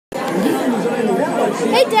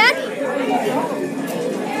Hey, Dad.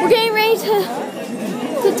 We're getting ready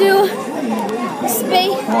to do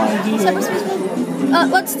cyberspace.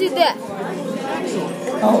 Let's do that.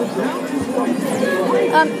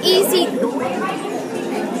 Easy.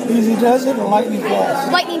 Easy does it or lightning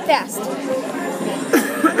fast? Lightning fast.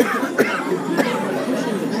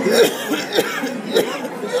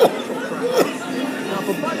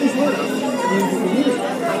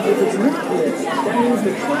 If it's not lit, that means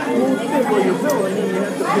the track won't fit where you're going and you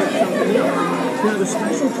have to put something else. Now the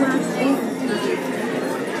special tracks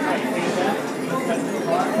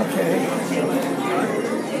Okay.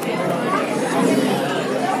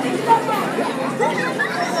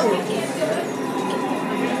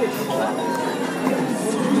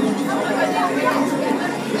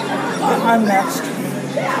 I'm next.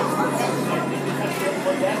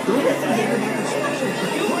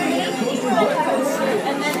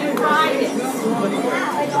 And then you ride it.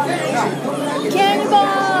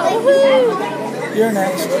 Cannonball! Woohoo! You're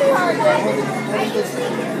next.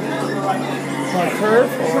 Want a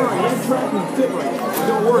curve or? that track will fit right.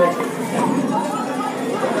 Don't worry.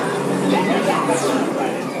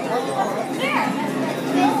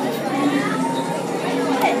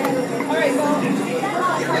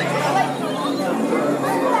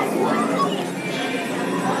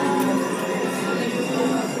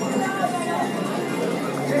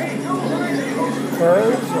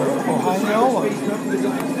 Curves or Ohio or?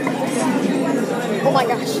 Oh my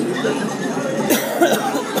gosh.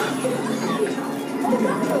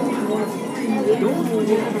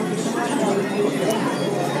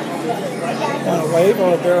 Want a wave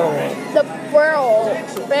or a barrel roll? The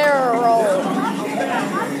barrel.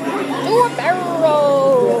 Do a barrel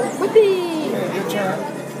roll. Whippy. Okay, your turn.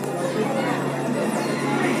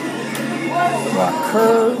 Want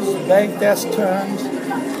curves, bank desk turns.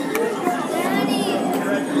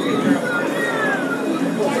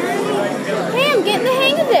 Hey, I'm getting the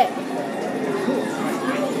hang of it.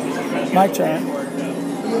 My turn.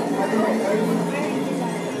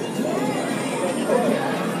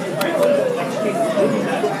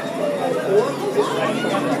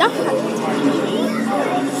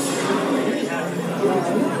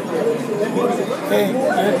 Okay,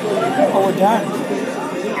 good. Oh, we're done.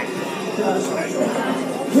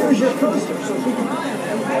 Here's your coaster, so keep an eye on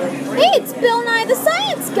it. Hey, it's Bill Nye the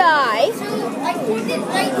Science Guy. So I put it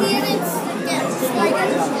right here and it's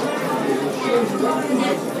sliding.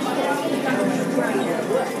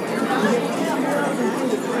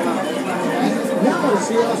 Now let's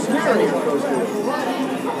see how scary it goes.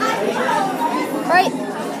 All right.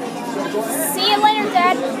 See you later,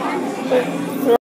 Dad.